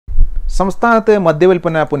സംസ്ഥാനത്ത്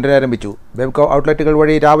മദ്യവിൽപ്പന പുനരാരംഭിച്ചു. ബെവ്കോ ഔട്ട്ലെറ്റുകൾ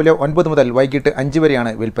വഴി രാവിലെ 9 മുതൽ വൈകിട്ട് 5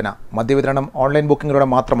 വരെയാണ് വിൽപ്പന. മദ്യവിതരണം ഓൺലൈൻ ബുക്കിംഗിലൂടെ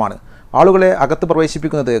മാത്രമാണ്. ആളുകളെ അകത്ത്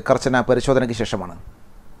പ്രവേശിപ്പിക്കുന്നത് കർശന പരിശോധനയ്ക്ക് ശേഷമാണ്.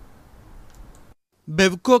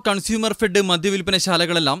 ബെവ്കോ കൺസ്യൂമർ ഫെഡ്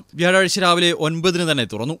മദ്യവിൽപ്പനശാലകളെല്ലാം വ്യാഴാഴ്ച രാവിലെ 9 തന്നെ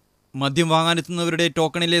തുറന്നു. മദ്യം വാങ്ങാനെത്തുന്നവരുടെ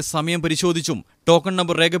ടോക്കണിലെ സമയം പരിശോധിച്ചും ടോക്കൺ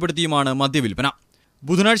നമ്പർ രേഖപ്പെടുത്തിയുമാണ് മദ്യവിൽപ്പന.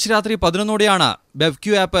 ബുധനാഴ്ച രാത്രി 11ഓടെയാണ്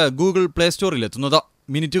ബെവ്ക്യൂ ആപ്പ് ഗൂഗിൾ പ്ലേ സ്റ്റോറിൽ എത്തുന്നത്.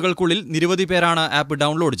 മിനിറ്റുകൾക്കുള്ളിൽ നിരവധി പേരാണ് ആപ്പ്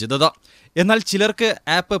ഡൗൺലോഡ് ചെയ്തത്. എന്നാൽ ചിലർക്ക്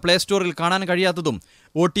ആപ്പ് പ്ലേ സ്റ്റോറിൽ കാണാൻ കഴിയാത്തതും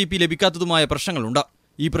OTP ലഭിക്കാത്തതുമായ പ്രശ്നങ്ങളുണ്ട്.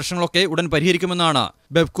 ഈ പ്രശ്നങ്ങളൊക്കെ ഉടൻ പരിഹരിക്കുമെന്നാണ്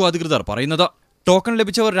ബെവ്കോ അധികൃതർ പറയുന്നത്. ടോക്കൺ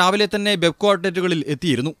ലഭിച്ചവർ രാവിലെ തന്നെ ബെവ്കോ ഔട്ട്ലെറ്റുകളിൽ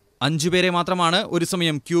എത്തിയിരുന്നു. 5 പേരെ മാത്രമാണ് ഒരു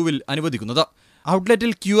സമയം ക്യൂവിൽ അനുവദിക്കുന്നത്.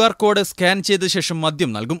 ഔട്ട്ലെറ്റിൽ QR കോഡ് സ്കാൻ ചെയ്ത ശേഷം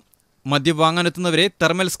മദ്യം നൽകും. മദ്യം വാങ്ങാനെത്തുന്നവരെ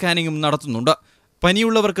തെർമൽ സ്കാനിങ്ങും നടത്തുന്നുണ്ട്.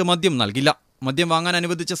 പനിയുള്ളവർക്ക് മദ്യം നൽകില്ല. മദ്യം വാങ്ങാൻ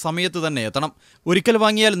അനുവദിച്ച സമയത്ത് തന്നെ എത്തണം. ഒരിക്കൽ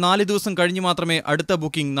വാങ്ങിയാൽ 4 ദിവസം കഴിഞ്ഞ് മാത്രമേ അടുത്ത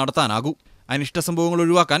ബുക്കിംഗ് നടത്താനാകൂ. അനിഷ്ട സംഭവങ്ങൾ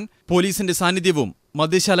ഒഴിവാക്കാൻ പോലീസിന്റെ സാന്നിധ്യവും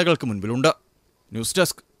മദ്യശാലകൾക്ക് മുൻപിലുണ്ട്. News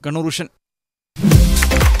desk, Kannur vision.